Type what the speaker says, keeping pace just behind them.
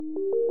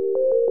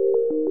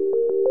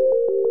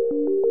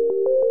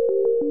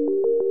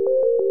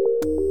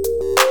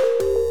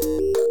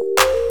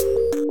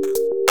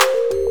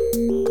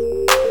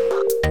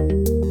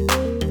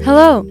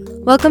Hello,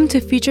 welcome to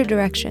Future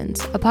Directions,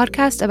 a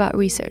podcast about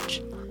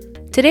research.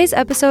 Today's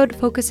episode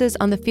focuses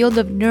on the field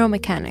of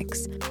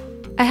neuromechanics.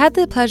 I had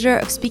the pleasure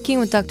of speaking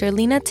with Dr.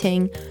 Lina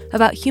Ting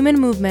about human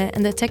movement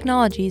and the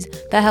technologies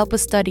that help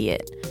us study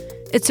it.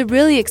 It's a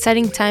really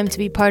exciting time to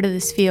be part of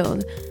this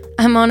field.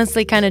 I'm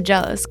honestly kind of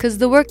jealous because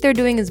the work they're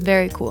doing is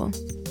very cool.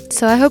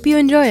 So I hope you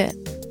enjoy it.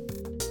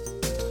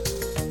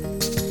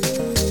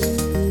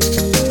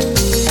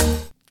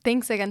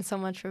 Thanks again so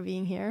much for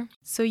being here.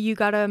 So you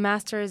got a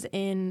master's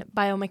in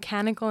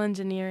biomechanical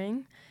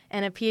engineering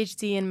and a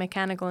PhD in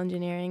mechanical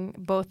engineering,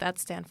 both at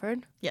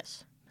Stanford.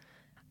 Yes.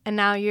 And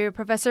now you're a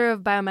professor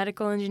of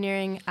biomedical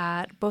engineering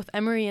at both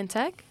Emory and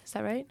Tech. Is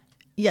that right?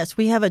 Yes,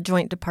 we have a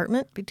joint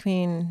department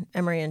between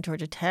Emory and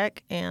Georgia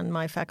Tech, and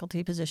my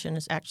faculty position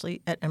is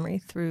actually at Emory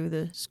through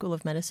the School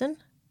of Medicine.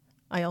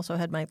 I also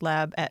had my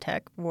lab at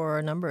Tech for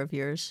a number of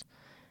years,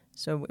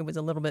 so it was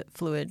a little bit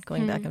fluid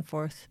going back and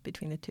forth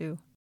between the two.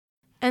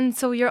 And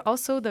so you're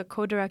also the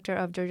co-director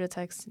of Georgia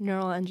Tech's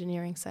Neural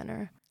Engineering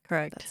Center.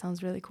 Correct. That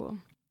sounds really cool.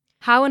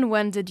 How and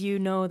when did you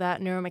know that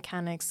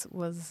neuromechanics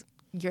was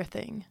your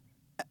thing?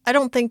 I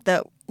don't think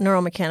that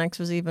neuromechanics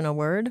was even a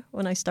word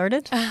when I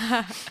started.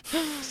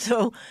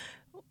 So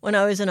when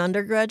I was an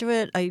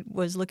undergraduate, I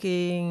was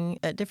looking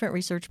at different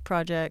research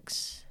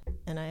projects,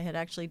 and I had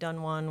actually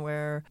done one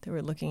where they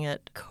were looking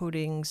at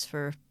coatings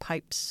for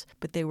pipes,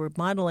 but they were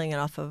modeling it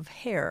off of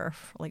hair,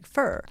 like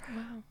fur.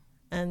 Wow.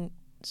 And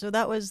so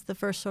that was the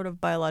first sort of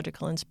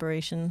biological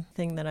inspiration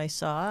thing that I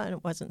saw, and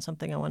it wasn't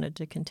something I wanted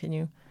to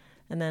continue.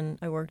 And then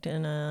I worked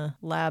in a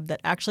lab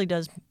that actually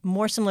does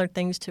more similar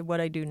things to what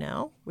I do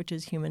now, which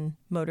is human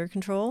motor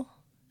control,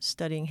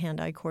 studying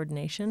hand-eye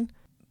coordination.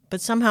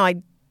 But somehow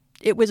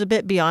it was a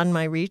bit beyond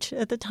my reach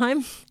at the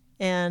time,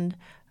 and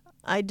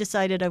I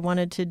decided I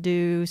wanted to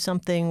do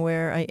something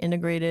where I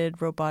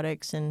integrated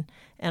robotics and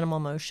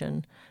animal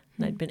motion.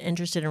 And I'd been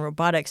interested in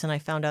robotics, and I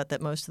found out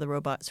that most of the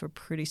robots were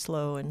pretty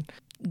slow and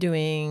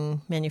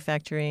doing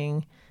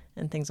manufacturing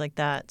and things like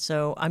that.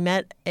 So I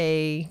met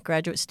a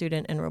graduate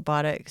student in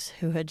robotics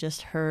who had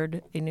just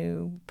heard a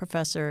new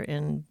professor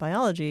in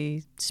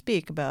biology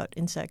speak about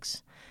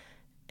insects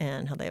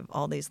and how they have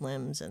all these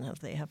limbs and how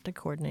they have to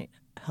coordinate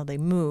how they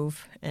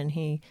move. And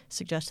he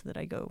suggested that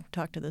I go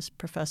talk to this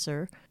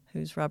professor,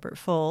 who's Robert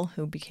Full,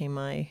 who became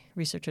my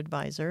research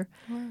advisor.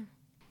 Wow.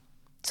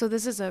 So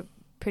this is a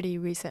pretty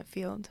recent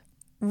field.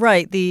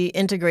 Right, the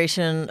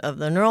integration of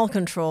the neural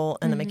control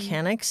and the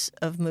mechanics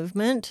of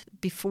movement.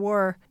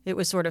 Before, it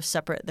was sort of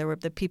separate. There were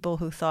the people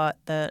who thought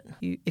that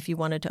if you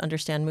wanted to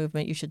understand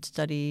movement, you should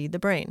study the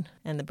brain,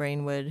 and the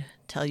brain would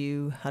tell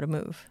you how to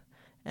move.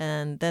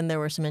 And then there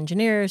were some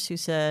engineers who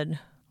said,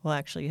 well,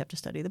 actually, you have to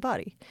study the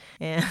body.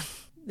 And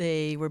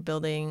they were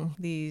building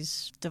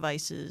these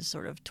devices,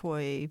 sort of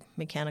toy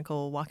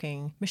mechanical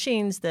walking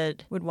machines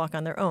that would walk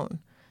on their own.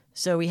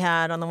 So we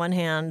had, on the one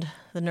hand,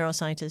 the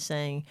neuroscientists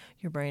saying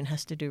your brain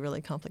has to do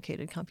really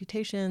complicated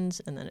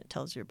computations, and then it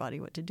tells your body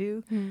what to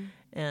do.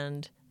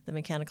 And the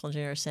mechanical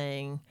engineer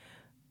saying,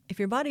 if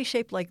your body's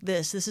shaped like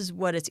this is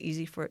what it's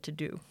easy for it to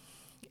do.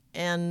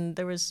 And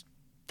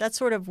that's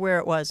sort of where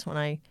it was when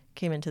I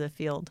came into the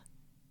field.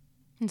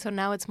 And so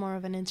now it's more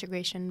of an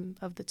integration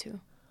of the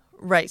two.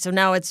 Right. So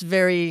now it's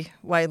very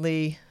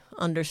widely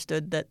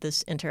understood that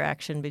this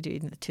interaction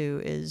between the two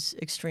is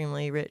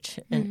extremely rich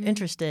and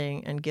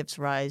interesting and gives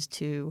rise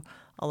to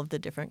all of the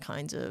different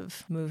kinds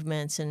of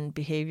movements and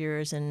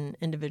behaviors and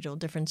individual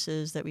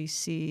differences that we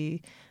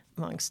see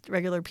amongst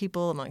regular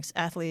people, amongst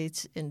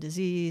athletes, in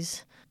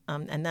disease.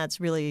 And that's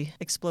really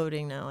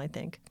exploding now, I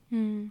think.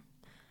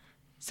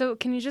 So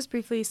can you just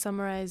briefly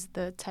summarize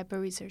the type of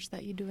research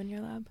that you do in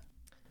your lab?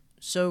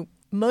 So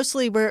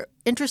mostly we're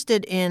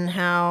interested in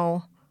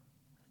how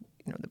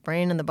the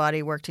brain and the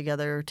body work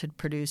together to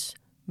produce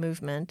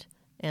movement.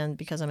 And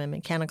because I'm a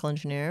mechanical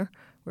engineer,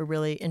 we're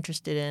really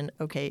interested in,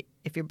 okay,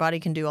 if your body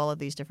can do all of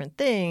these different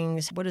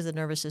things, what is the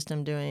nervous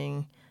system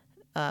doing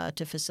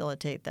to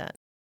facilitate that?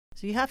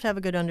 So you have to have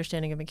a good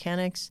understanding of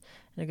mechanics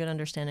and a good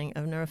understanding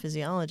of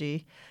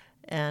neurophysiology.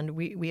 And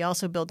we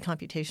also build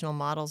computational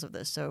models of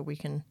this so we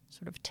can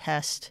sort of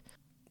test,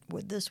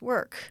 would this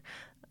work?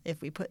 If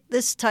we put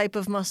this type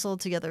of muscle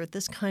together with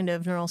this kind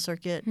of neural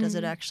circuit, does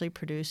it actually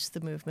produce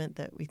the movement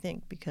that we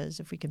think? Because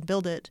if we can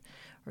build it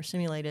or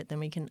simulate it, then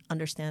we can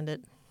understand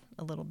it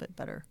a little bit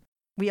better.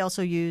 We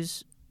also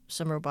use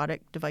some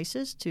robotic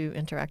devices to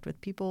interact with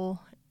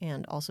people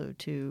and also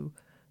to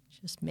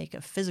just make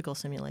a physical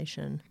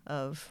simulation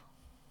of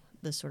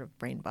this sort of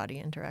brain-body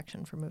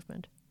interaction for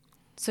movement.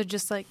 So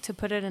just like to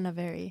put it in a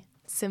very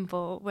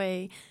simple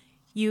way,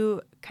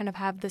 you kind of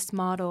have this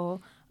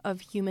model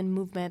of human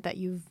movement that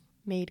you've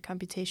made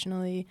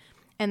computationally,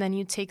 and then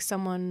you take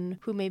someone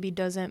who maybe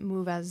doesn't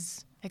move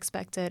as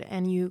expected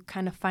and you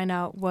kind of find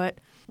out what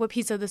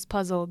piece of this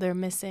puzzle they're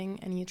missing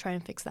and you try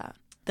and fix that.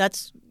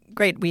 That's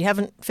great. We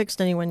haven't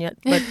fixed anyone yet,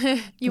 but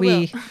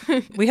will.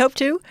 We hope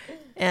to.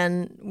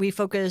 And we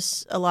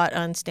focus a lot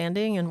on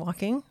standing and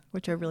walking,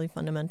 which are really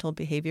fundamental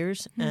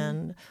behaviors.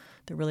 And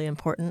They're really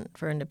important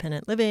for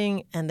independent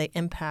living, and they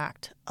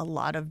impact a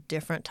lot of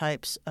different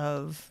types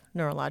of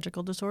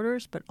neurological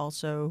disorders, but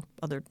also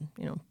other,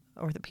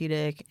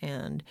 orthopedic,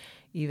 and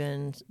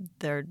even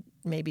there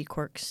may be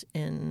quirks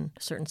in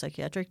certain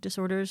psychiatric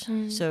disorders.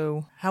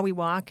 So how we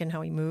walk and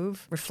how we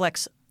move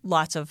reflects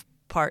lots of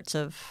parts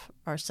of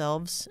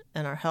ourselves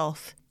and our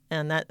health.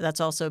 And that's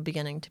also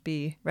beginning to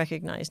be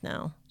recognized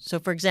now. So,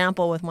 for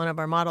example, with one of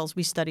our models,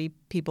 we study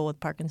people with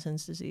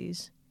Parkinson's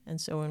disease. And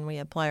so when we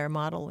apply our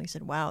model, we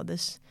said, wow,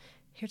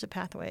 here's a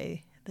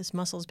pathway. This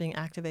muscle is being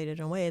activated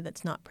in a way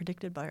that's not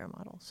predicted by our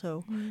model.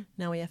 So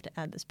now we have to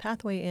add this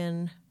pathway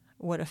in.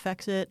 What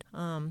affects it?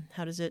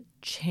 How does it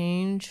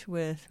change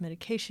with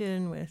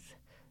medication, with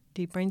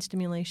deep brain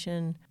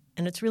stimulation?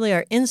 And it's really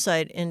our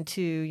insight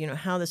into,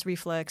 how this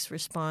reflex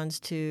responds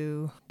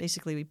to,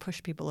 basically we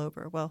push people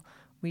over. Well,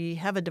 we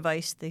have a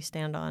device they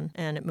stand on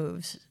and it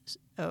moves.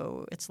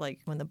 So it's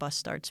like when the bus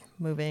starts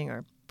moving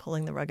or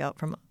pulling the rug out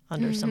from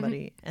under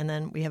somebody. And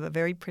then we have a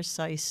very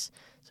precise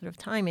sort of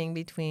timing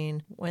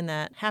between when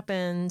that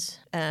happens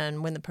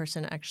and when the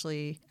person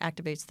actually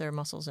activates their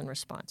muscles in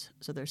response.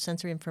 So there's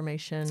sensory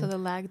information. So the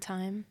lag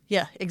time?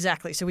 Yeah,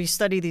 exactly. So we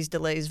study these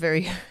delays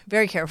very,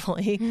 very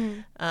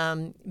carefully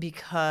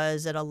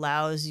because it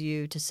allows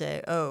you to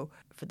say,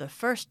 for the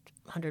first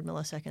 100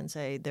 milliseconds,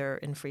 say they're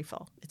in free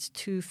fall. It's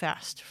too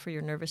fast for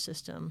your nervous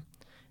system.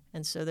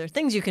 And so there are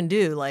things you can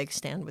do, like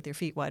stand with your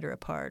feet wider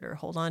apart or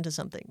hold on to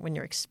something when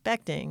you're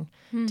expecting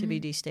to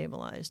be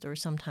destabilized. Or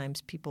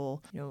sometimes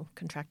people,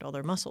 contract all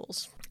their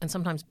muscles. And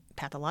sometimes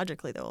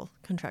pathologically they'll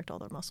contract all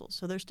their muscles.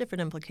 So there's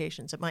different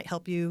implications. It might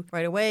help you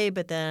right away,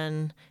 but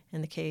then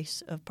in the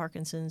case of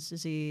Parkinson's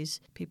disease,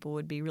 people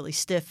would be really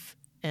stiff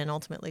and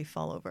ultimately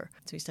fall over.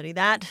 So we study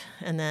that.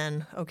 And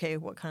then,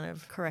 what kind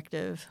of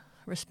corrective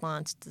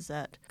response does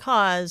that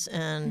cause?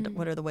 And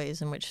what are the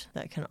ways in which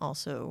that can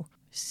also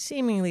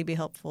seemingly be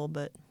helpful,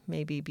 but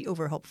maybe be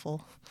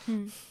over-helpful.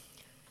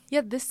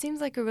 Yeah, this seems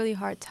like a really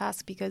hard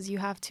task because you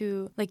have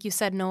to, like you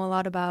said, know a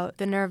lot about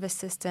the nervous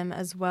system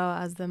as well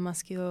as the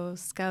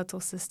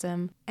musculoskeletal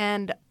system.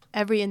 And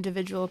every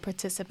individual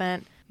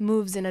participant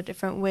moves in a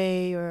different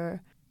way,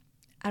 or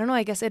I don't know,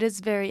 I guess it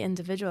is very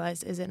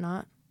individualized, is it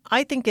not?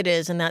 I think it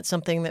is, and that's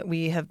something that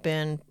we have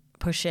been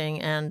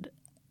pushing. And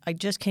I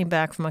just came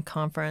back from a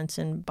conference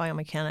in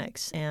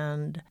biomechanics,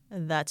 and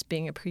that's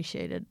being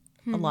appreciated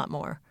a lot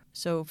more.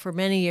 So for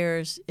many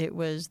years, it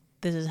was,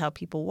 this is how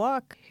people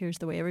walk. Here's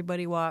the way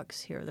everybody walks.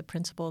 Here are the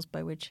principles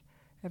by which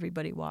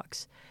everybody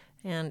walks.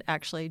 And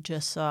actually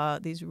just saw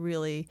these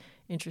really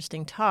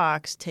interesting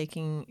talks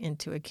taking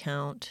into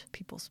account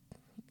people's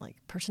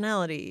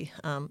personality.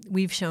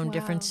 We've shown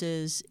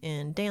differences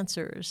in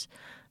dancers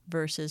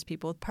versus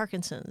people with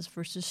Parkinson's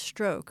versus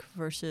stroke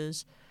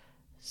versus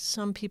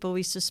some people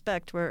we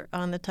suspect were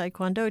on the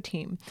Taekwondo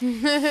team.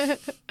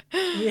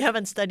 We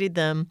haven't studied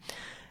them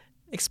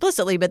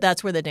explicitly, but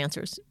that's where the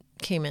dancers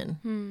came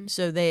in.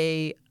 So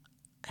they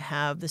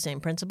have the same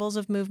principles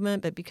of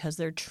movement, but because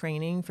they're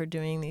training for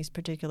doing these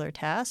particular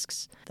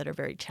tasks that are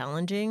very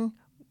challenging,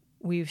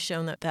 we've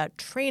shown that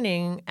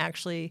training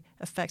actually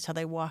affects how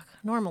they walk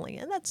normally.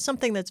 And that's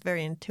something that's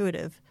very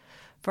intuitive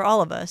for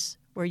all of us,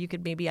 where you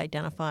could maybe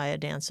identify a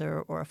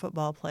dancer or a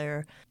football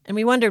player. And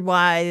we wondered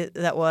why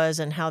that was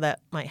and how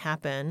that might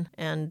happen.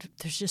 And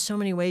there's just so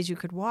many ways you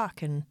could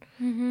walk, and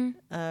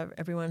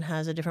everyone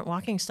has a different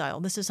walking style.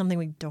 This is something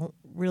we don't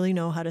really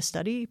know how to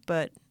study,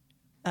 but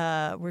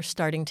we're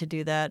starting to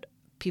do that.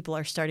 People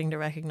are starting to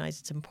recognize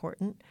it's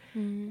important.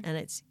 And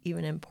it's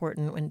even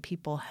important when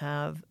people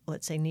have,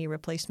 let's say, knee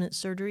replacement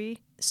surgery.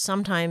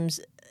 Sometimes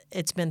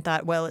it's been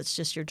thought, well, it's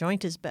just your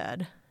joint is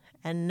bad.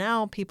 And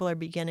now people are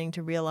beginning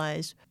to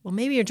realize, well,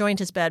 maybe your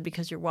joint is bad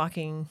because you're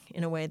walking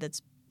in a way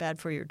that's bad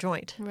for your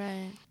joint.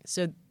 Right.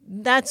 So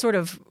that's sort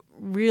of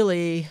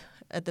really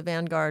at the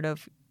vanguard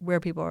of where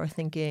people are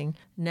thinking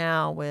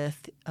now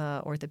with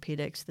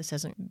orthopedics. This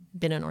hasn't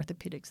been in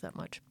orthopedics that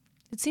much.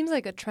 It seems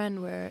like a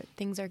trend where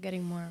things are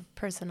getting more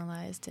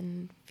personalized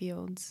in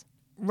fields.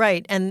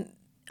 Right. And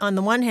on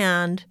the one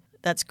hand,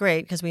 that's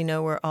great because we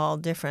know we're all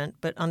different.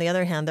 But on the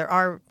other hand, there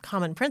are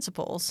common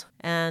principles.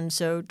 And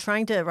so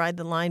trying to ride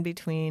the line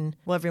between,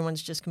 well,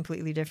 everyone's just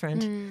completely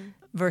different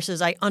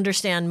versus I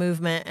understand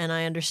movement and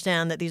I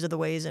understand that these are the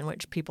ways in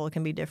which people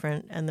can be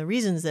different and the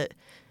reasons that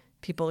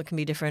people can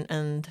be different.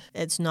 And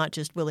it's not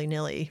just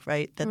willy-nilly,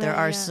 right? That there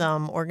are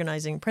some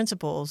organizing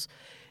principles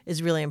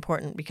is really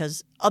important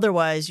because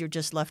otherwise you're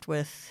just left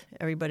with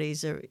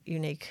everybody's a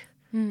unique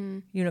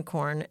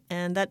unicorn.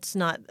 And that's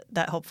not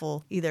that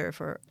helpful either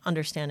for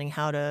understanding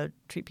how to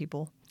treat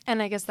people.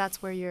 And I guess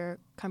that's where your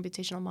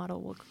computational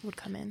model would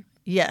come in.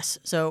 Yes.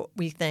 So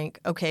we think,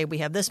 okay, we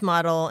have this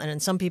model, and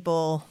in some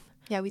people,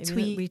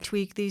 we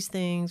tweak these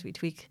things, we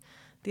tweak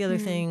the other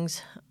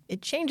things.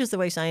 It changes the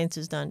way science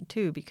is done,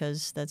 too,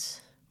 because that's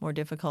more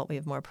difficult. We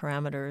have more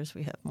parameters.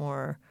 We have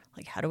more,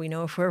 how do we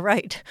know if we're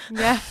right?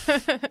 Yeah.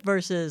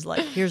 Versus,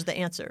 here's the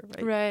answer,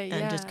 right? Right,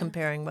 and just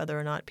comparing whether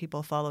or not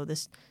people follow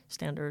this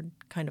standard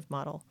kind of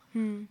model.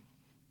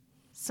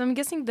 So I'm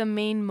guessing the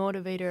main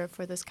motivator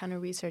for this kind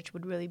of research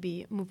would really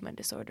be movement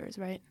disorders,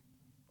 right?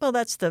 Well,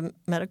 that's the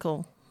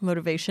medical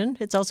motivation.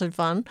 It's also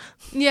fun.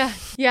 Yeah.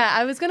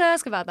 I was going to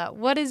ask about that.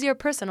 What is your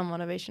personal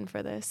motivation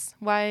for this?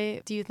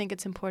 Why do you think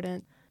it's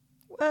important?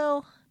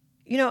 Well,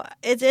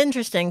 it's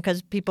interesting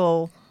because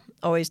people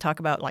always talk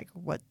about like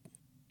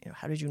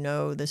how did you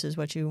know this is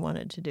what you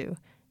wanted to do?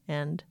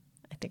 And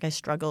I think I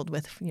struggled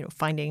with,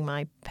 finding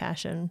my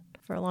passion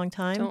for a long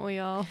time. Don't we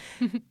all?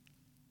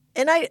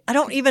 And I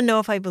don't even know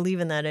if I believe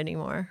in that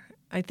anymore.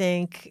 I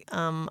think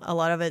a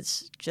lot of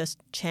it's just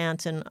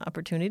chance and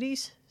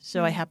opportunities.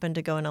 So I happened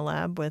to go in a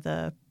lab with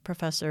a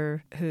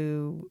professor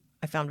who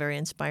I found very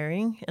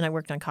inspiring, and I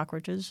worked on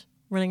cockroaches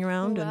running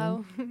around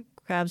and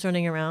crabs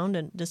running around,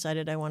 and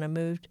decided I want to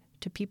move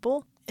to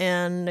people.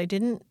 And I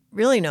didn't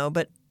really know,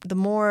 but the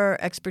more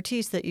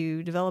expertise that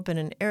you develop in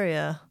an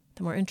area,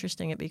 the more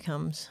interesting it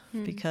becomes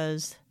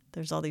because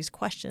there's all these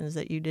questions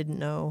that you didn't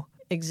know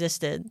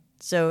existed.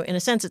 So in a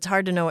sense, it's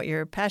hard to know what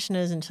your passion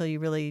is until you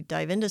really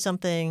dive into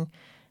something.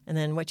 And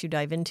then what you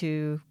dive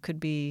into could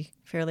be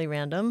fairly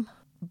random.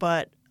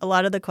 But a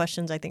lot of the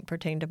questions, I think,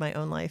 pertain to my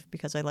own life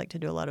because I like to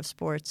do a lot of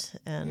sports.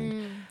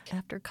 And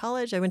after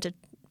college, I went to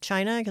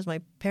China because my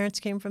parents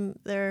came from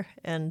there.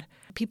 And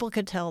people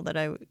could tell that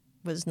I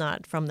was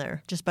not from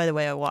there just by the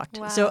way I walked.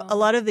 Wow. So a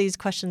lot of these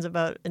questions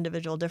about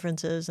individual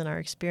differences in our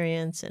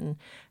experience and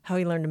how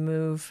we learn to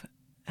move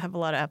have a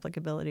lot of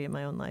applicability in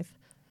my own life.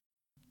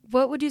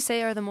 What would you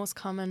say are the most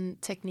common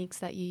techniques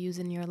that you use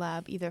in your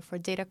lab, either for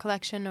data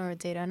collection or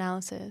data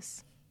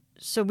analysis?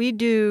 So we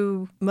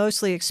do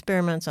mostly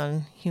experiments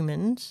on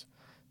humans.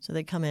 So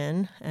they come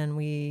in and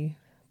we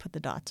put the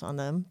dots on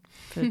them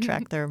to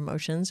track their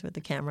motions with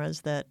the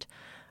cameras that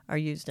are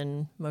used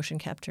in motion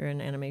capture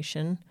and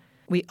animation.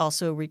 We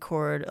also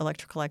record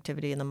electrical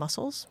activity in the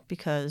muscles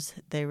because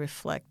they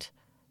reflect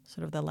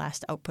sort of the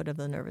last output of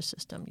the nervous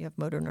system. You have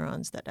motor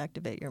neurons that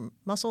activate your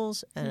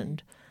muscles,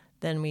 and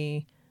then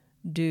we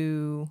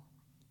do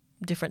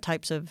different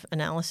types of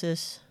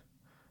analysis,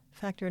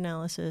 factor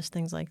analysis,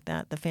 things like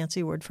that. The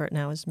fancy word for it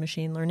now is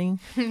machine learning.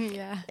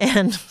 Yeah.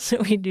 And so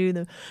we do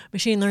the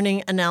machine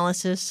learning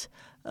analysis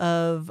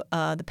of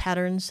the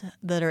patterns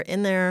that are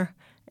in there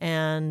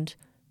and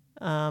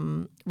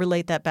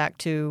relate that back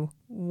to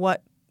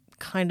what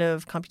kind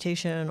of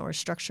computation or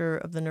structure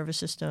of the nervous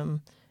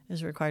system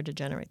is required to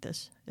generate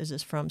this. Is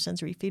this from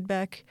sensory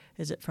feedback?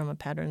 Is it from a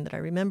pattern that I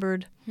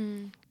remembered?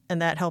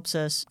 And that helps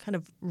us kind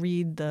of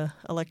read the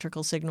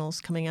electrical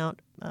signals coming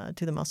out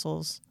to the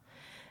muscles.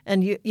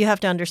 And you have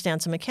to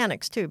understand some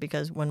mechanics, too,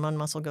 because when one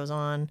muscle goes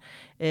on,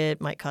 it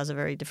might cause a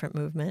very different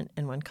movement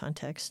in one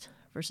context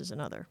versus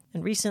another.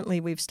 And recently,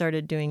 we've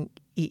started doing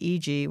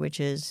EEG, which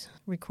is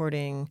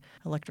recording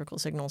electrical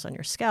signals on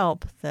your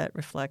scalp that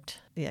reflect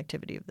the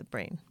activity of the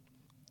brain.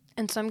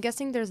 And so I'm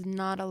guessing there's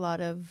not a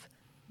lot of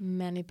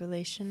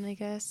manipulation, I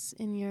guess,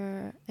 in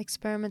your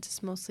experiments.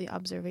 It's mostly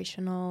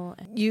observational.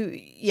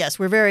 Yes,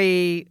 we're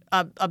very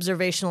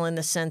observational in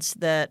the sense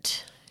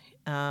that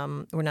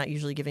we're not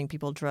usually giving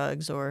people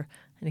drugs or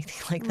anything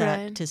like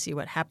that to see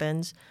what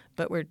happens,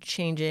 but we're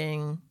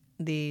changing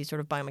the sort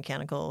of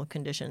biomechanical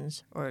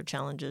conditions or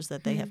challenges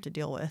that they have to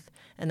deal with.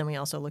 And then we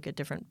also look at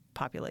different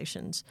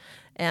populations.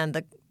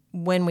 And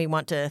when we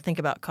want to think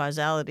about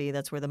causality,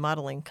 that's where the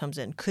modeling comes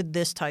in. Could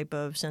this type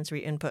of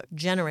sensory input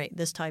generate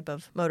this type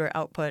of motor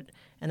output?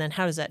 And then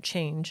how does that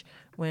change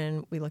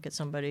when we look at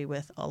somebody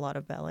with a lot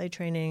of ballet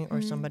training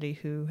or somebody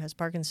who has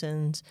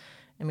Parkinson's?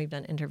 And we've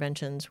done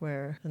interventions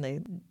where they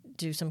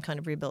do some kind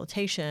of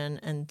rehabilitation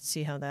and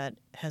see how that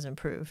has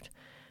improved.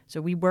 So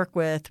we work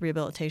with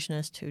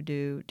rehabilitationists who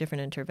do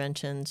different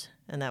interventions,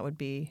 and that would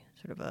be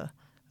sort of a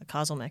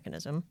causal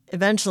mechanism.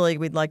 Eventually,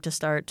 we'd like to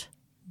start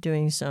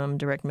doing some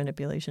direct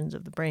manipulations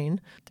of the brain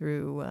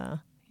through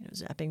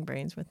zapping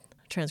brains with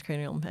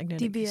transcranial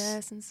magnetic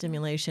DBS and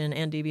stimulation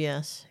and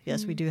DBS.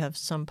 Yes, we do have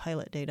some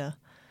pilot data.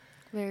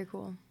 Very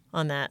cool.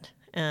 On that.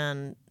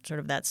 And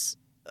sort of that's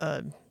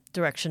a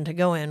direction to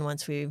go in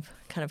once we've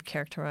kind of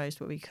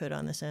characterized what we could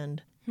on this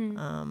end.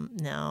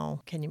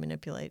 Now, can you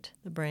manipulate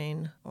the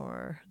brain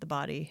or the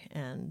body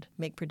and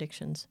make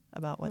predictions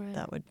about what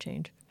that would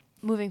change?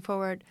 Moving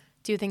forward,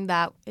 do you think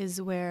that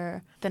is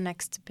where the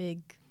next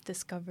big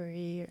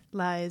discovery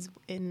lies,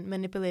 in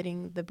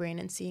manipulating the brain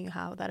and seeing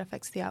how that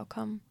affects the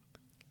outcome?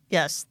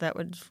 Yes, that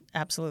would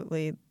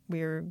absolutely.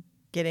 We're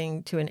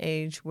getting to an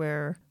age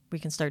where we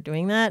can start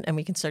doing that, and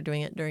we can start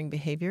doing it during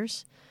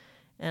behaviors.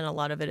 And a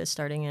lot of it is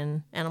starting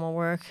in animal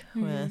work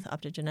with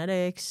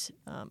optogenetics,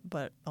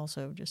 but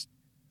also just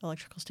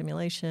electrical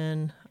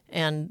stimulation.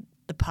 And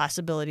the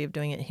possibility of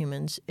doing it in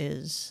humans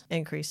is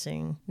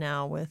increasing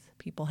now with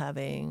people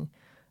having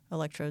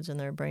electrodes in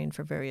their brain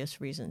for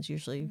various reasons,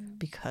 usually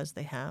because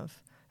they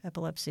have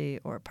epilepsy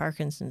or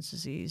Parkinson's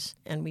disease.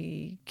 And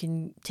we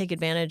can take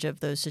advantage of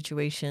those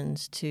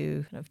situations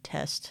to kind of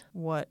test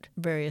what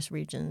various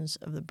regions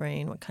of the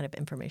brain, what kind of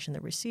information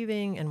they're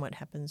receiving, and what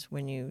happens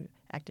when you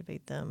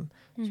activate them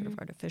sort of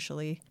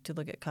artificially, to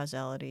look at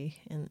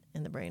causality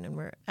in the brain. And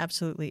we're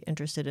absolutely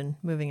interested in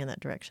moving in that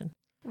direction.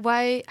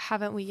 Why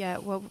haven't we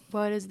yet?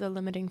 What is the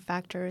limiting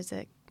factor? Is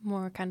it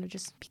more kind of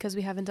just because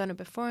we haven't done it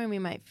before and we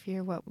might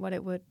fear what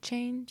it would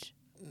change?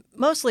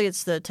 Mostly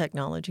it's the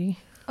technology,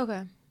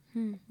 Okay.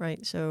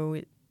 right? So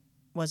it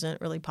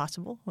wasn't really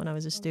possible when I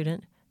was a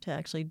student to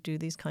actually do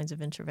these kinds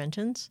of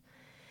interventions.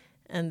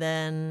 And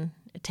then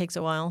it takes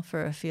a while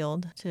for a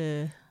field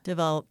to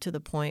develop to the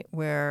point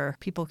where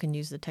people can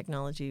use the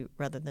technology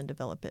rather than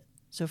develop it.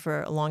 So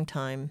for a long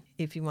time,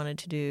 if you wanted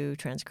to do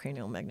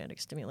transcranial magnetic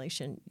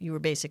stimulation, you were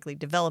basically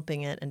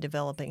developing it and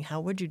developing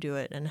how would you do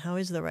it and how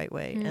is the right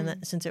way. And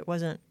that, since it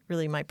wasn't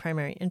really my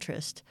primary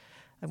interest,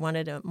 I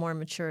wanted a more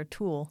mature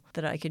tool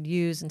that I could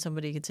use and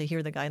somebody could say, here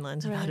are the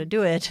guidelines of how to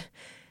do it.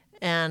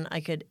 And I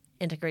could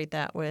integrate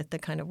that with the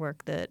kind of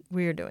work that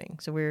we're doing.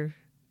 So we're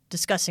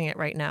discussing it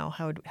right now.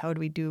 How do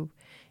we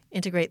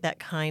integrate that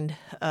kind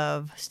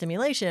of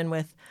stimulation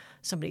with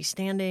somebody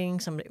standing,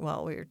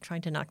 we're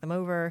trying to knock them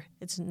over.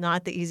 It's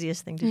not the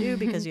easiest thing to do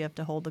because you have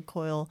to hold the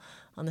coil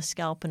on the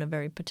scalp in a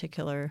very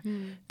particular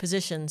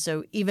position.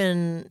 So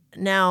even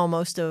now,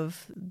 most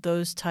of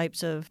those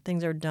types of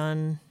things are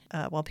done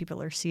while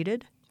people are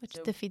seated. Which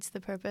defeats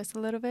the purpose a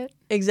little bit.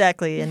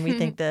 Exactly. And we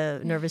think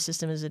the nervous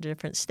system is a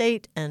different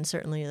state, and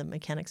certainly the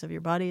mechanics of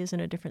your body is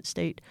in a different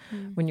state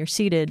when you're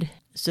seated.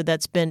 So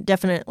that's been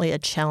definitely a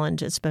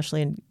challenge,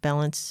 especially in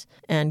balance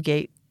and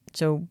gait.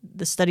 So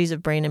the studies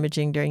of brain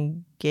imaging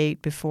during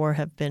gait before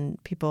have been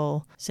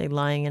people, say,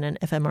 lying in an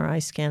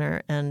fMRI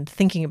scanner and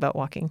thinking about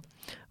walking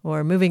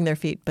or moving their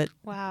feet, but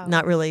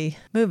not really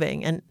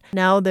moving. And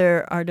now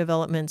there are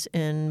developments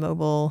in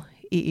mobile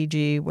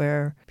EEG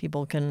where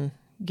people can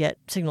get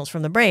signals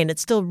from the brain.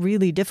 It's still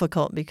really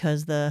difficult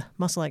because the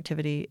muscle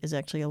activity is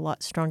actually a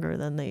lot stronger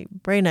than the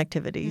brain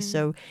activity.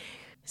 So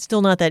it's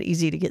still not that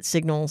easy to get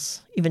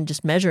signals, even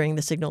just measuring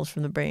the signals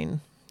from the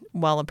brain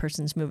while a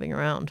person's moving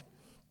around.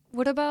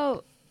 What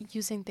about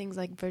using things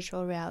like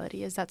virtual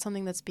reality? Is that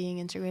something that's being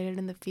integrated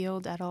in the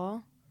field at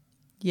all?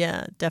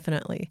 Yeah,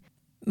 definitely.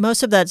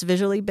 Most of that's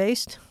visually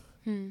based.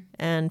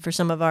 And for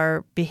some of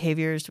our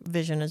behaviors,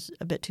 vision is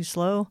a bit too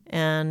slow.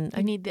 And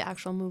you need the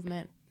actual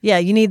movement. Yeah,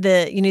 you need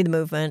the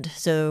movement.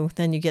 So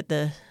then you get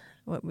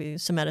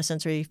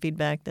somatosensory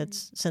feedback.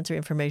 That's sensory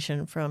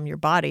information from your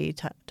body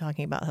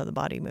talking about how the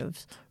body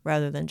moves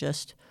rather than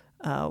just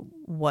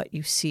what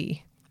you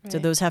see. Right. So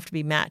those have to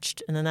be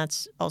matched. And then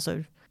that's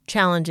also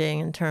challenging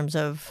in terms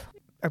of,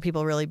 are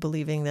people really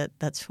believing that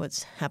that's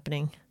what's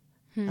happening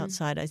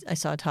outside? I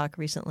saw a talk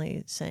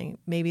recently saying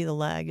maybe the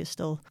lag is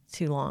still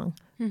too long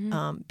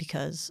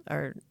because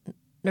our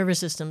nervous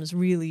system is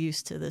really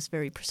used to this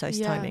very precise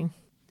timing.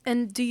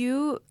 And do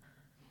you,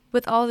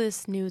 with all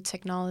this new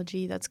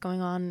technology that's going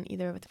on,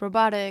 either with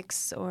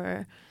robotics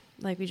or,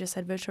 like we just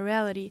said, virtual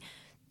reality,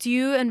 do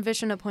you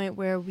envision a point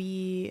where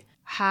we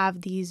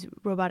have these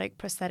robotic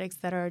prosthetics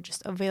that are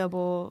just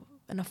available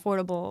and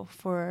affordable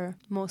for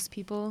most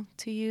people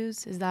to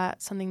use? Is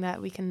that something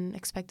that we can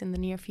expect in the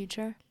near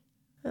future?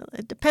 Well,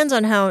 it depends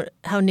on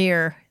how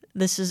near.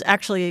 This is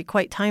actually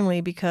quite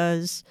timely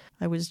because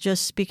I was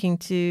just speaking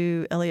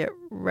to Elliot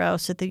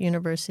Rouse at the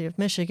University of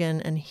Michigan,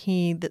 and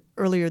he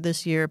earlier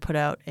this year put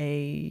out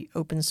a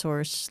open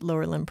source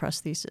lower limb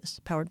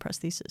prosthesis, powered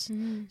prosthesis.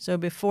 So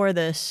before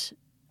this,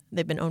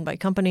 they've been owned by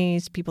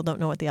companies. People don't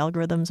know what the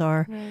algorithms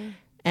are,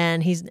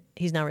 and he's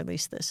now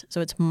released this.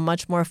 So it's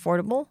much more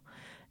affordable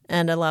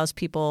and allows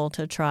people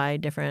to try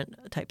different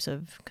types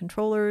of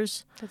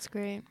controllers. That's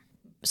great.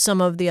 Some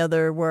of the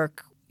other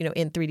work,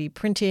 in 3D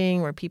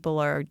printing where people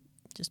are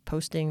just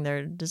posting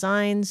their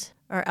designs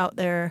are out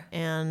there.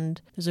 And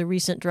there's a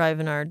recent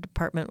drive in our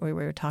department where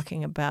we were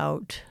talking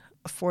about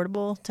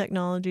affordable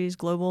technologies,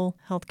 global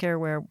healthcare,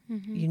 where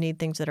you need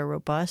things that are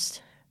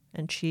robust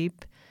and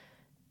cheap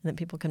and that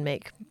people can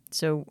make.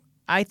 So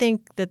I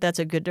think that that's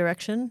a good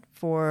direction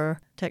for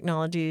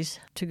technologies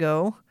to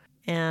go.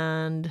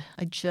 And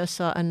I just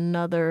saw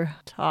another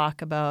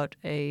talk about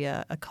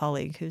a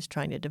colleague who's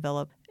trying to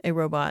develop a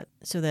robot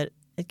so that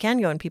it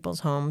can go in people's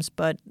homes,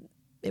 but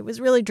it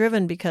was really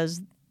driven because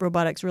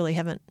robotics really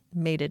haven't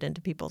made it into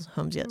people's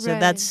homes yet. So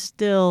that's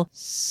still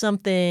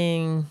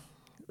something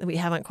that we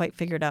haven't quite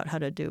figured out how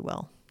to do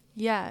well.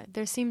 Yeah,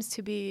 there seems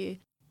to be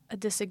a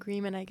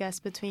disagreement, I guess,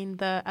 between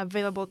the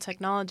available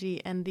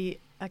technology and the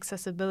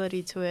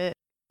accessibility to it.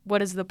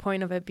 What is the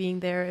point of it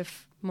being there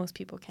if most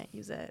people can't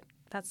use it?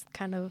 That's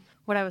kind of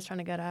what I was trying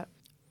to get at.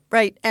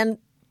 Right. And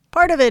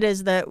part of it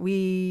is that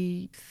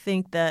we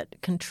think that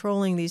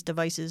controlling these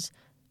devices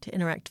to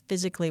interact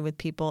physically with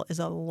people is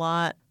a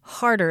lot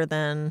harder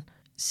than,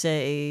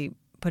 say,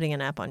 putting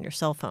an app on your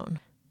cell phone.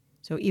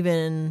 So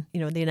even,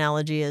 the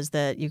analogy is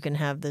that you can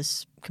have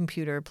this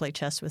computer play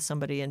chess with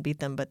somebody and beat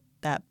them, but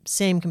that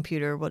same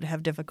computer would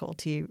have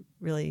difficulty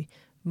really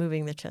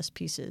moving the chess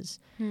pieces.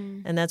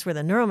 And that's where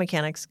the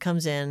neuromechanics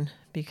comes in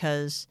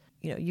because,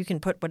 you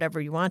can put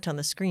whatever you want on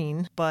the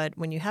screen, but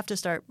when you have to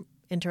start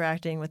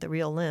interacting with a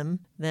real limb,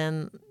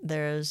 then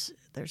there's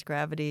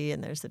gravity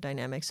and there's the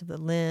dynamics of the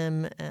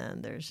limb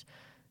and there's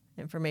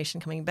information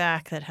coming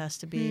back that has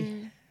to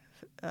be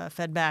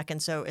fed back.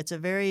 And so it's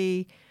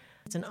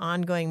an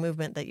ongoing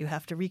movement that you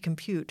have to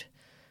recompute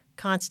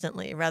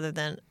constantly rather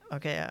than,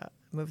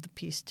 move the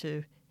piece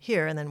to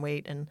here and then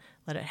wait and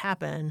let it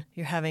happen.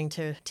 You're having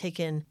to take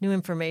in new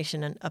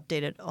information and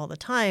update it all the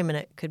time. And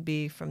it could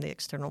be from the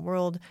external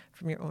world,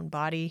 from your own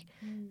body.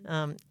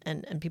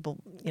 And people,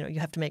 you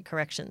have to make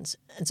corrections.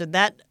 And so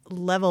that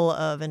level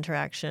of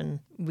interaction,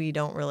 we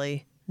don't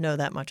really know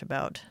that much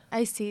about.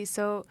 I see.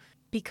 So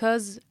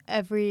because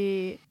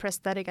every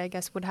prosthetic, I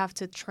guess, would have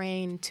to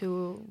train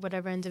to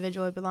whatever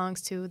individual it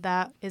belongs to,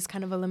 that is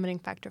kind of a limiting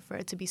factor for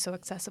it to be so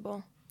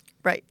accessible.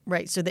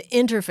 Right. So the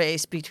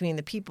interface between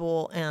the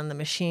people and the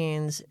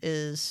machines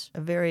is a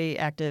very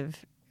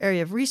active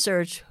area of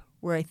research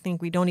where I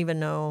think we don't even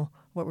know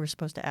what we're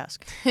supposed to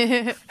ask.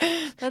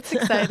 That's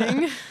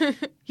exciting.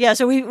 Yeah,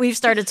 so we've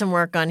started some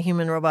work on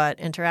human-robot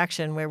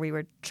interaction where we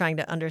were trying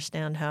to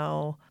understand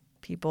how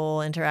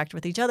people interact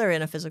with each other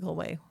in a physical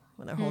way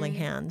when they're holding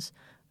hands,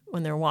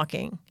 when they're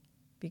walking,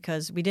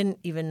 because we didn't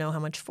even know how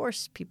much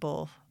force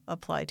people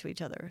apply to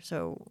each other.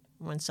 So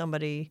when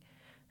somebody...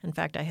 In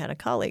fact, I had a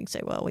colleague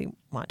say, well, we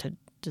want to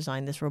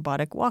design this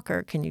robotic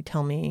walker. Can you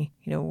tell me,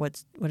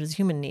 what does a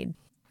human need?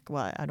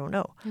 Well, I don't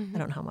know. I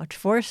don't know how much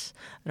force.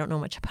 I don't know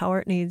how much power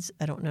it needs.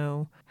 I don't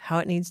know how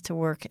it needs to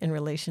work in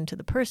relation to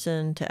the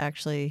person to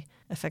actually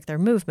affect their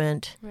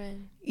movement,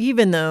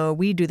 even though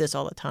we do this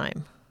all the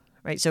time,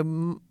 right?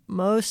 So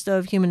most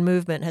of human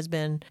movement has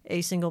been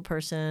a single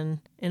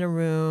person in a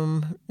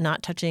room,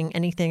 not touching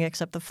anything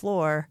except the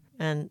floor.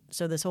 And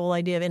so this whole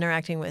idea of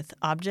interacting with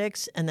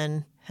objects and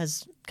then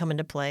has come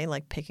into play,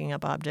 like picking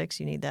up objects,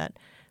 you need that.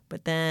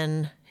 But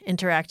then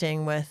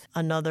interacting with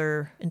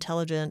another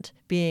intelligent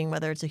being,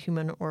 whether it's a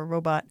human or a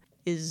robot,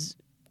 is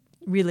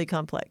really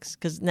complex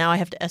because now I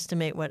have to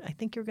estimate what I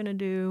think you're going to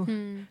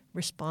do,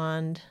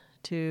 respond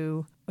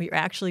to what you're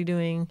actually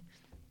doing.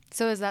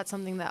 So is that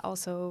something that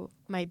also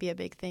might be a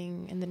big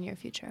thing in the near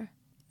future?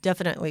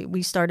 Definitely.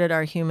 We started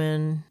our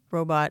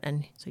human-robot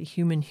and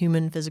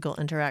human-human physical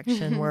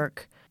interaction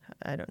work,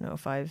 I don't know,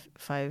 5,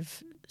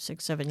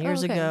 6, 7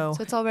 years ago.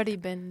 So it's already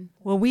been...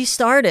 Well, we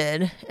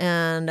started,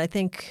 and I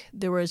think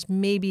there was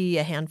maybe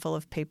a handful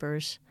of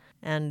papers,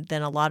 and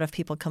then a lot of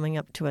people coming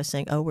up to us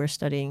saying, oh, we're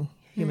studying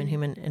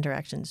human-human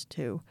interactions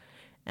too.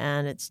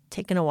 And it's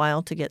taken a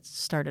while to get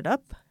started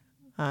up.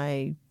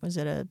 I was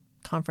at a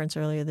conference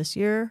earlier this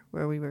year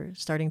where we were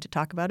starting to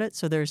talk about it.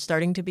 So there's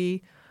starting to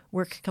be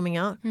work coming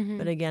out.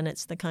 But again,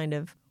 it's the kind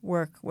of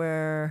work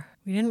where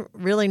we didn't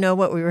really know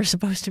what we were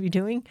supposed to be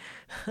doing.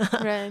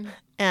 Right.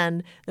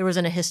 And there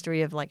wasn't a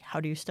history of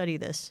how do you study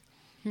this?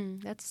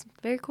 That's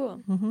very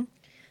cool.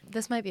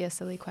 This might be a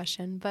silly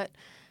question, but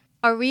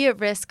are we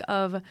at risk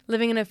of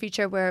living in a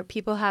future where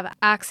people have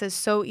access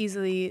so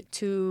easily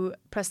to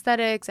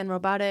prosthetics and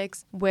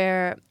robotics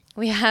where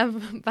we have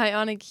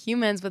bionic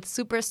humans with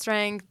super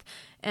strength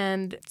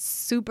and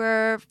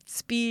super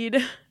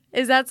speed?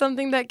 Is that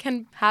something that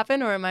can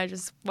happen, or am I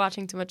just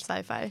watching too much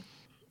sci-fi?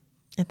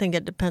 I think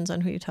it depends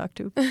on who you talk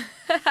to.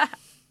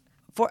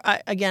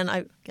 I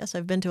guess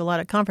I've been to a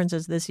lot of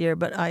conferences this year,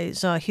 but I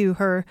saw Hugh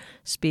Herr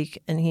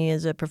speak, and he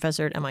is a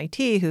professor at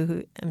MIT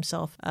who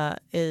himself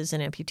is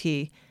an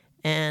amputee,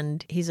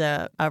 and he's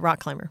a rock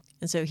climber.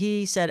 And so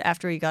he said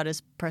after he got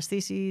his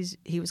prostheses,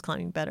 he was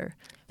climbing better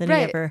than he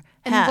ever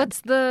had.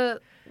 And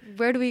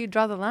where do we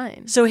draw the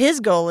line? So his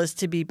goal is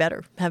to be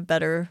better, have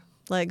better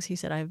legs. He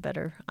said,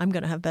 I'm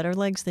going to have better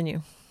legs than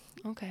you.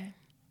 Okay.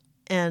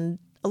 And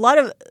a lot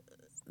of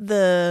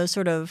the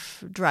sort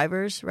of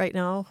drivers right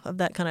now of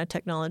that kind of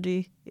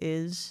technology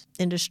is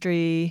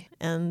industry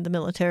and the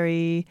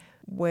military,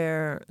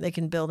 where they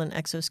can build an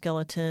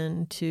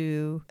exoskeleton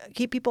to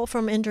keep people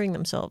from injuring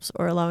themselves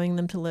or allowing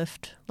them to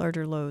lift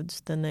larger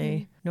loads than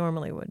they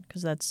normally would,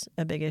 because that's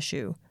a big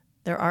issue.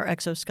 There are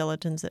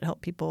exoskeletons that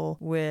help people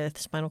with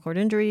spinal cord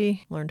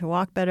injury learn to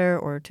walk better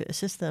or to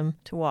assist them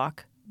to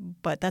walk.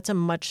 But that's a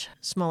much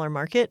smaller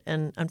market,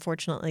 and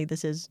unfortunately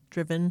this is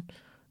driven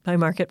by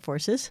market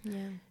forces.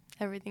 Yeah,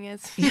 everything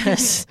is.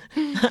 Yes.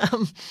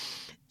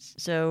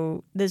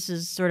 So this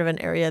is sort of an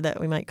area that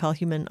we might call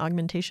human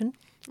augmentation.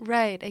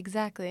 Right,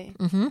 exactly.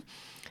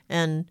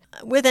 And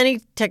with any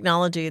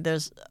technology,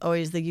 there's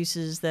always the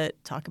uses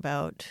that talk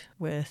about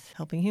with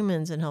helping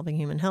humans and helping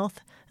human health,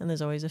 and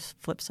there's always a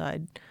flip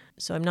side.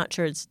 So I'm not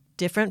sure it's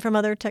different from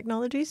other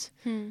technologies.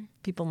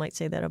 People might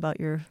say that about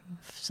your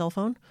cell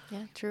phone.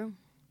 Yeah, true.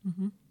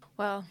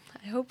 Well,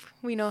 I hope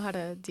we know how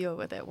to deal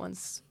with it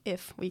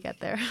if we get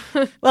there.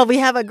 Well, we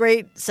have a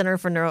great Center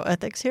for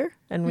Neuroethics here,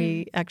 and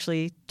we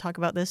actually talk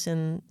about this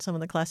in some of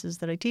the classes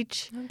that I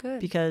teach. Oh, good.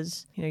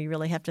 Because, you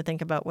really have to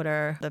think about what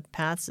are the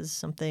paths. Is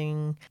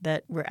something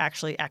that we're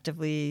actually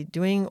actively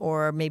doing,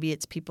 or maybe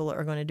it's people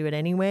are going to do it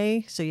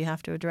anyway, so you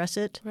have to address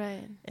it.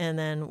 Right. And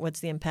then what's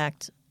the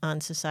impact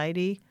on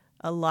society?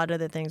 A lot of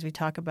the things we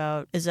talk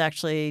about is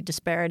actually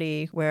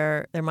disparity,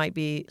 where there might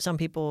be some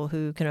people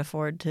who can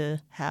afford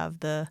to have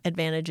the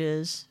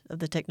advantages of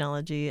the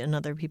technology and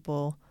other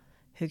people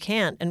who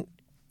can't. And,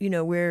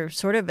 we're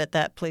sort of at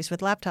that place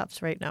with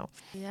laptops right now.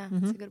 Yeah,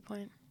 that's a good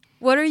point.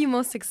 What are you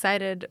most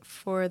excited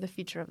for the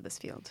future of this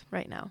field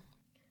right now?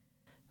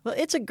 Well,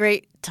 it's a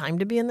great time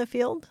to be in the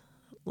field.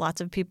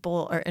 lots of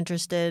people are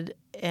interested.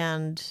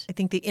 And I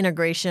think the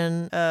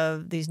integration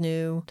of these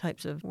new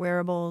types of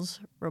wearables,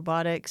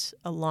 robotics,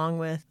 along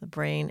with the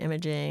brain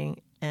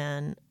imaging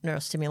and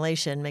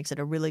neurostimulation makes it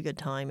a really good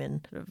time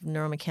in sort of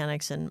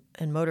neuromechanics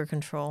and motor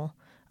control.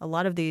 A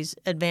lot of these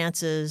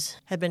advances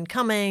had been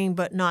coming,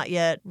 but not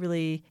yet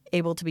really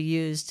able to be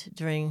used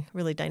during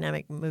really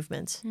dynamic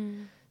movements.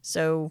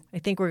 So I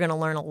think we're going to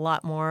learn a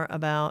lot more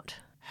about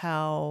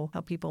how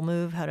people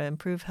move, how to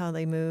improve how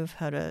they move,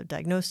 how to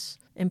diagnose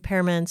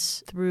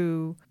impairments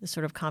through the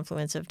sort of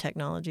confluence of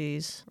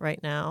technologies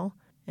right now.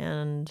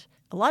 And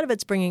a lot of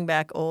it's bringing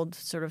back old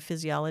sort of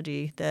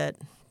physiology that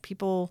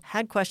people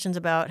had questions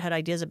about, had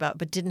ideas about,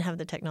 but didn't have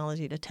the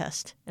technology to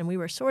test. And we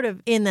were sort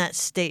of in that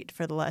state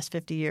for the last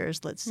 50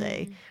 years, let's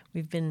say.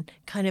 We've been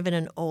kind of in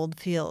an old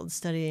field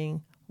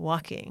studying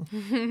walking,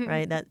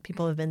 right? That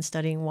people have been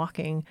studying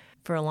walking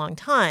for a long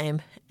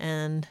time.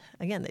 And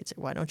again, they'd say,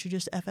 why don't you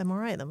just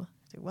fMRI them?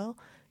 I say, well,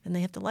 and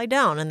they have to lie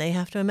down and they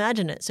have to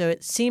imagine it. So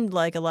it seemed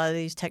like a lot of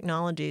these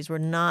technologies were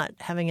not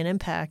having an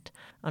impact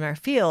on our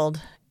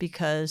field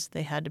because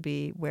they had to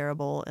be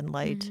wearable and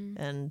light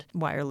and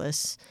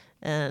wireless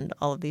and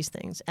all of these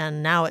things.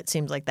 And now it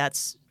seems like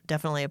that's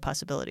definitely a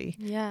possibility.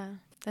 Yeah,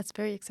 that's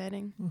very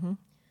exciting.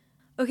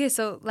 Okay,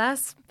 so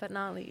last but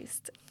not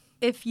least,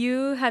 if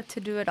you had to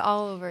do it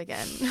all over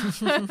again,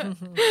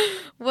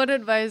 what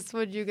advice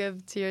would you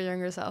give to your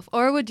younger self?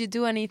 Or would you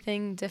do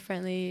anything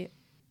differently?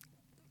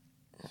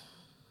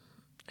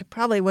 I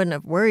probably wouldn't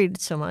have worried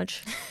so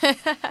much.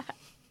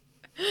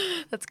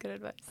 That's good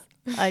advice.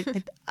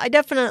 I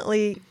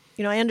definitely,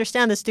 I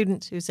understand the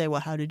students who say,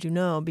 well, how did you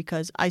know?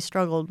 Because I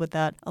struggled with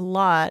that a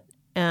lot.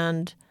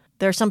 And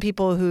there are some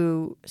people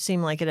who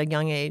seem like at a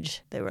young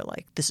age, they were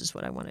like, this is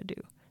what I want to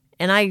do.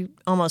 And I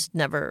almost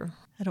never,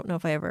 I don't know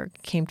if I ever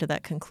came to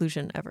that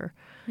conclusion ever.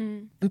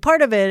 And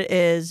part of it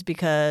is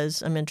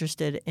because I'm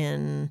interested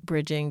in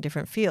bridging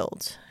different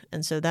fields.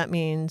 And so that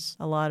means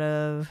a lot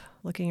of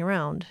looking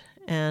around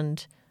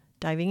and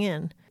diving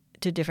in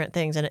to different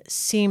things. And it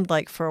seemed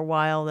like for a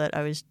while that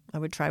I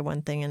would try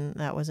one thing and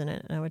that wasn't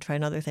it. And I would try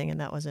another thing and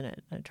that wasn't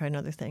it. I'd try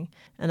another thing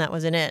and that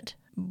wasn't it.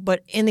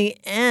 But in the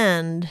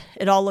end,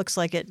 it all looks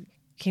like it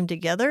came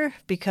together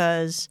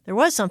because there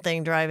was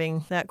something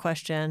driving that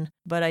question,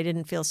 but I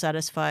didn't feel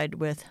satisfied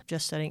with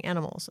just studying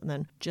animals and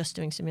then just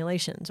doing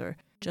simulations or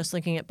just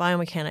looking at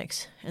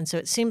biomechanics. And so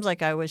it seems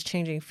like I was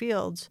changing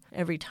fields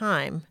every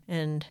time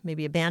and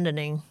maybe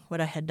abandoning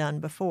what I had done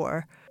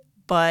before.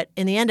 But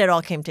in the end, it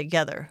all came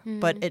together.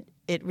 But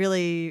it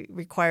really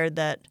required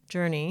that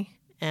journey.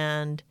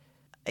 And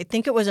I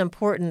think it was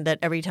important that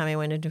every time I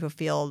went into a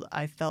field,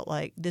 I felt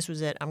like this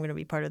was it. I'm going to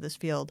be part of this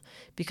field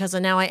because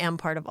now I am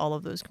part of all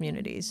of those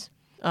communities.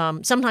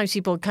 Sometimes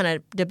people kind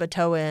of dip a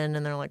toe in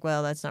and they're like,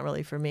 well, that's not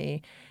really for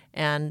me.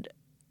 And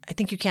I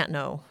think you can't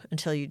know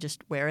until you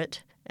just wear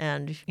it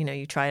and,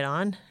 you try it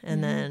on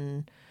and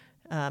then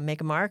make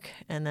a mark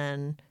and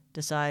then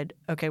decide,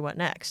 okay, what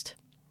next?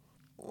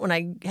 When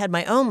I had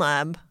my own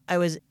lab, I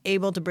was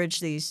able to bridge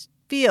these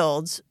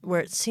fields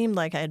where it seemed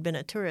like I had been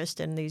a tourist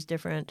in these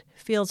different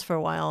fields for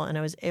a while, and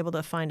I was able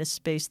to find a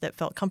space that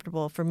felt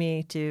comfortable for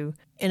me to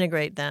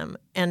integrate them.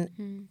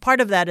 And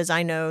part of that is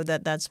I know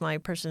that that's my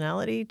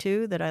personality,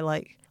 too, that I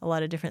like a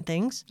lot of different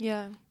things.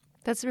 Yeah,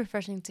 that's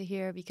refreshing to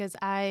hear because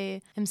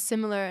I am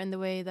similar in the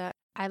way that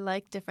I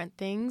like different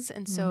things.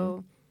 And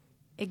so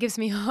it gives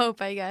me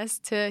hope, I guess,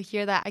 to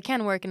hear that I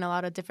can work in a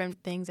lot of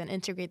different things and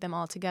integrate them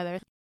all together.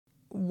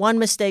 One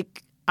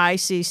mistake I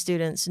see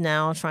students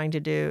now trying to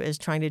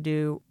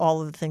do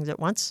all of the things at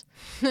once.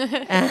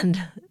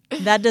 And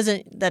that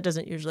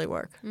doesn't usually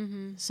work.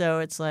 So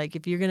it's like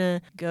if you're going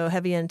to go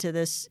heavy into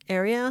this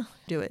area,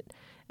 do it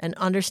and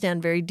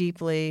understand very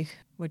deeply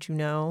what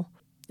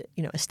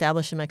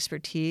establish some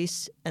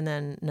expertise and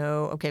then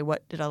know, okay,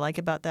 what did I like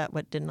about that?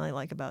 What didn't I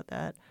like about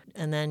that?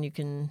 And then you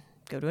can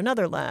go to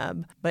another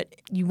lab, but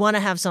you want to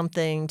have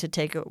something to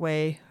take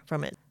away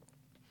from it.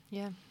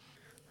 Yeah.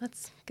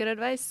 That's good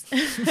advice.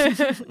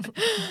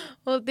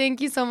 Well,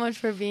 thank you so much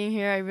for being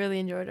here. I really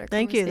enjoyed our conversation.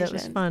 Thank you. That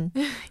was fun.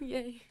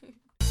 Yay.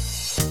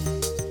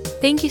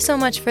 Thank you so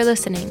much for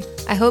listening.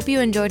 I hope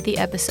you enjoyed the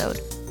episode.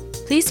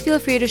 Please feel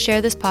free to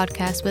share this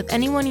podcast with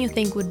anyone you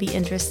think would be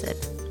interested.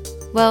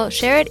 Well,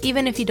 share it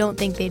even if you don't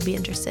think they'd be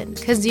interested,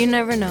 because you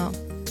never know.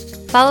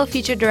 Follow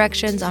Future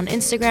Directions on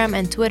Instagram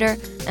and Twitter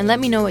and let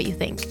me know what you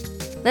think.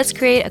 Let's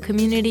create a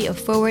community of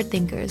forward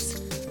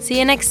thinkers. See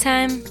you next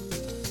time.